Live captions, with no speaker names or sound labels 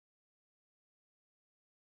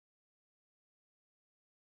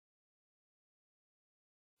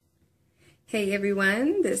Hey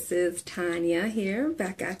everyone, this is Tanya here,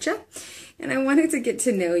 back at ya, and I wanted to get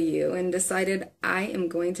to know you and decided I am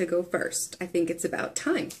going to go first. I think it's about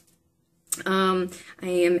time. I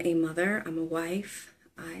am a mother, I'm a wife,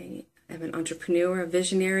 I am an entrepreneur, a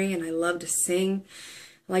visionary, and I love to sing.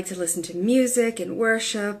 I like to listen to music and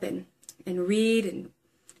worship and read and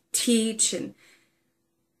teach, and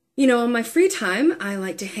on my free time, I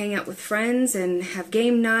like to hang out with friends and have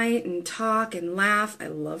game night and talk and laugh. I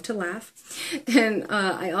love to laugh. And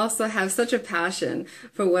I also have such a passion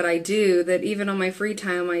for what I do that even on my free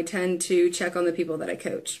time, I tend to check on the people that I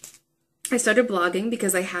coach. I started blogging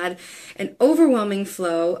because I had an overwhelming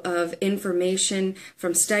flow of information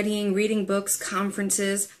from studying, reading books,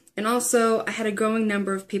 conferences, and also I had a growing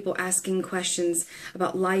number of people asking questions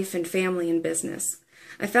about life and family and business.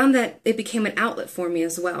 I found that it became an outlet for me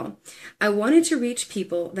as well. I wanted to reach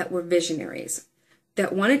people that were visionaries,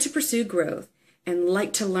 that wanted to pursue growth and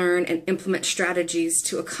liked to learn and implement strategies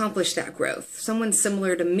to accomplish that growth, someone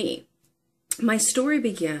similar to me. My story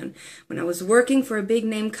began when I was working for a big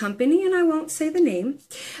name company, and I won't say the name,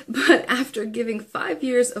 but after giving 5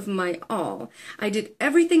 years of my all, I did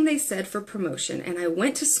everything they said for promotion, and I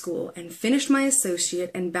went to school and finished my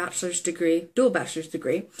associate and bachelor's degree, dual bachelor's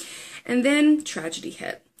degree, and then tragedy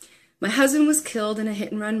hit. My husband was killed in a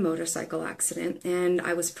hit-and-run motorcycle accident, and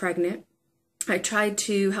I was pregnant. I tried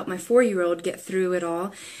to help my 4-year-old get through it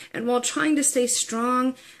all, and while trying to stay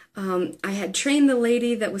strong, I had trained the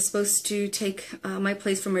lady that was supposed to take my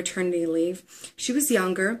place from maternity leave. She was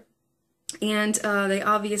younger, and they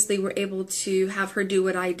obviously were able to have her do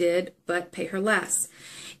what I did, but pay her less.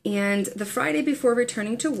 And the Friday before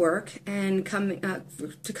returning to work and coming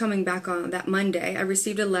back on that Monday, I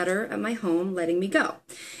received a letter at my home letting me go.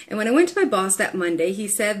 And when I went to my boss that Monday, he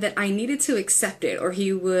said that I needed to accept it or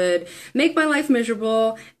he would make my life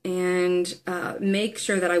miserable and make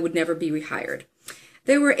sure that I would never be rehired.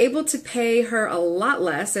 They were able to pay her a lot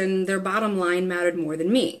less, and their bottom line mattered more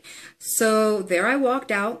than me. So there I walked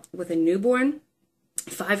out with a newborn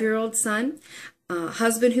 5-year-old son, a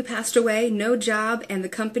husband who passed away, no job, and the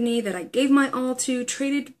company that I gave my all to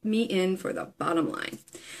traded me in for the bottom line.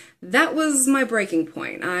 That was my breaking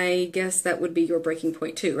point. I guess that would be your breaking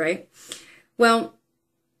point too, right? Well,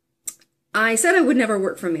 I said I would never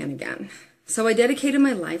work for a man again. So I dedicated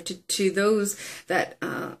my life to those that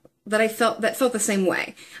I felt the same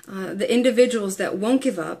way. The individuals that won't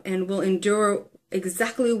give up and will endure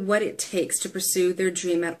exactly what it takes to pursue their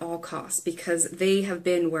dream at all costs because they have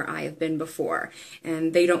been where I have been before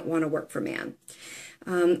and they don't want to work for man.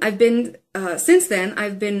 Since then,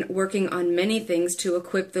 I've been working on many things to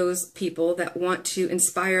equip those people that want to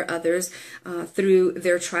inspire others through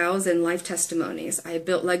their trials and life testimonies. I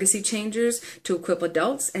built Legacy Changers to equip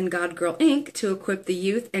adults and God Girl Inc. to equip the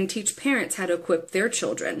youth and teach parents how to equip their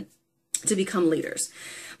children to become leaders.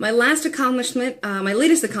 My latest accomplishment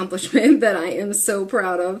that I am so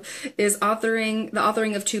proud of is the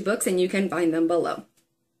authoring of 2 books, and you can find them below.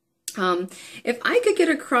 If I could get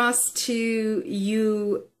across to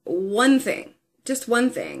you one thing, just one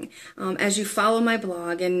thing, as you follow my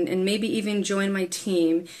blog and maybe even join my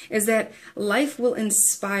team, is that your life will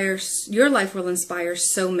inspire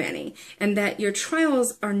so many, and that your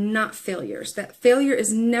trials are not failures, that failure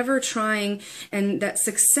is never trying, and that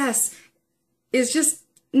success is just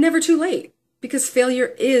never too late, because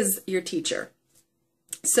failure is your teacher.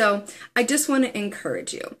 So I just want to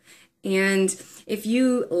encourage you. And if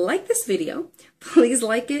you like this video, please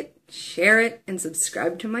like it, share it, and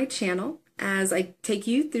subscribe to my channel as I take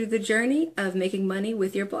you through the journey of making money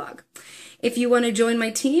with your blog. If you want to join my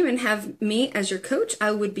team and have me as your coach,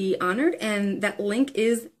 I would be honored, and that link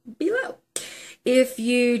is below. If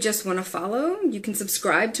you just want to follow, you can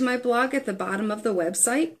subscribe to my blog at the bottom of my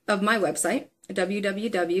website,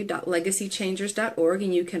 www.legacychangers.org,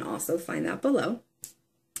 and you can also find that below.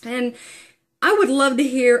 And I would love to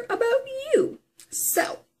hear about you.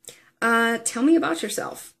 So, tell me about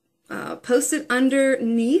yourself. Post it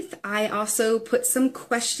underneath. I also put some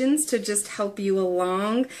questions to just help you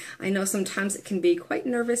along. I know sometimes it can be quite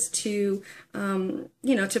nervous to,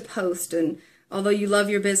 to post, and although you love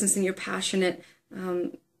your business and you're passionate,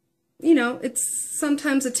 it's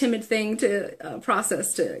sometimes a timid thing to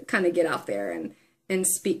process to kind of get out there and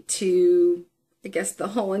speak to, I guess, the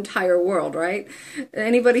whole entire world, right?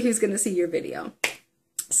 Anybody who's going to see your video.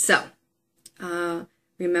 So,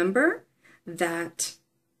 remember that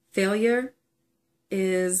failure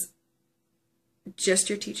is just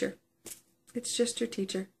your teacher. It's just your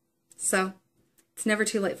teacher. So, it's never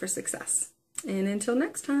too late for success. And until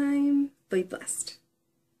next time, be blessed.